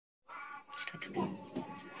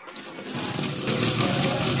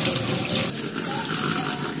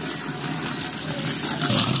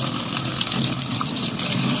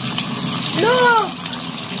Look!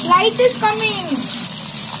 Light is coming!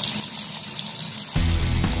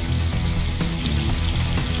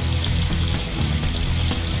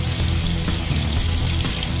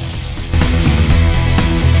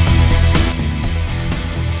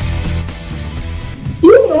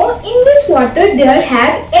 You know, in this water there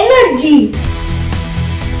have energy.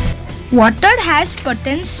 Water has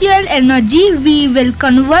potential energy. We will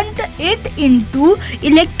convert it into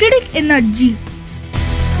electric energy.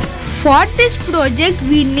 For this project,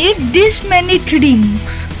 we need this many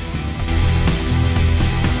things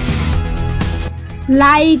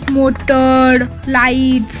like motor,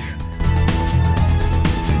 lights.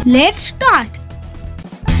 Let's start.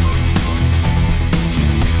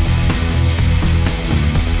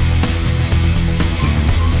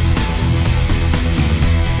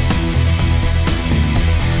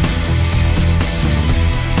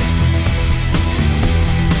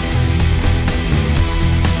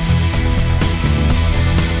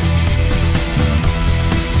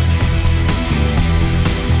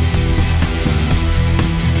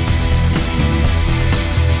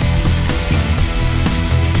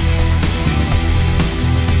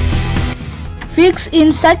 Fix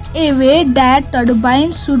in such a way that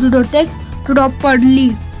turbine should rotate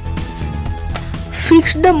properly.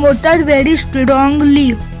 Fix the motor very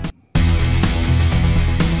strongly.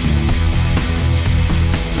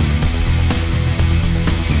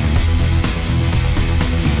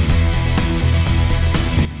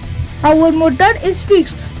 Our motor is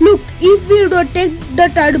fixed. Look, if we rotate the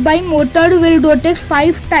turbine, motor will rotate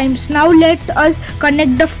 5 times. Now let us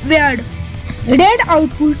connect the wire. Red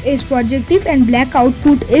output is positive and black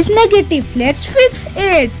output is negative. Let's fix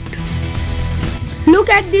it. Look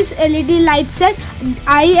at this LED light set.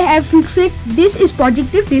 I have fixed it. This is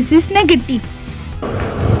positive, this is negative.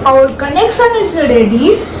 Our connection is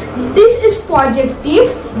ready. This is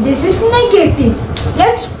positive, this is negative.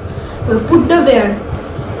 Let's put the wire.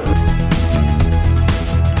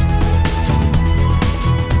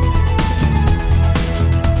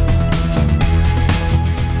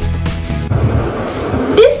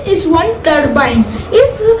 One turbine.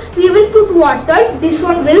 If we will put water, this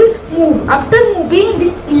one will move. After moving,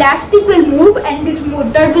 this elastic will move and this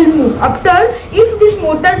motor will move. After, if this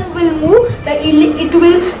motor will move, it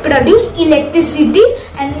will produce electricity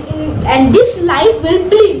and this light will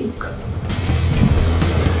blink.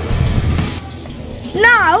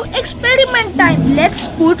 Now experiment time. Let's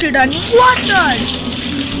put running water.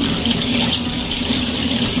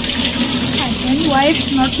 And then why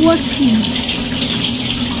it's not working?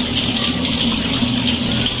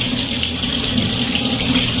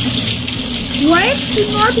 Why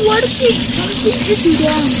it's not working? Something is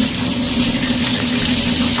wrong.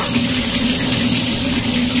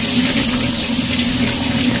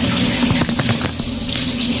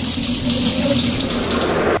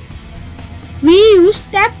 We used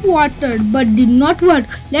tap water but did not work.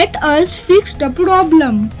 Let us fix the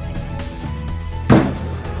problem.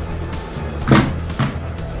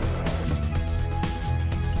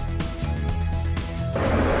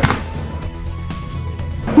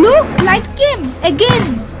 Look, light came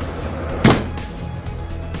again.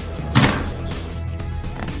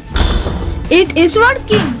 It is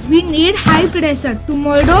working. We need high pressure.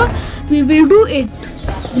 Tomorrow we will do it.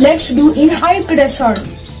 Let's do in high pressure.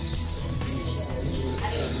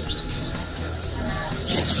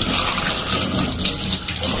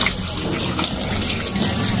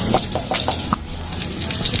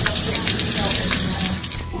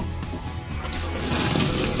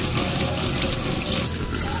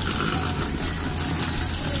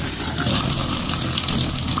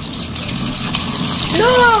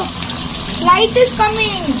 Look! Light is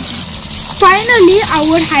coming! Finally,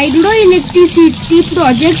 our hydroelectricity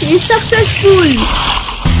project is successful.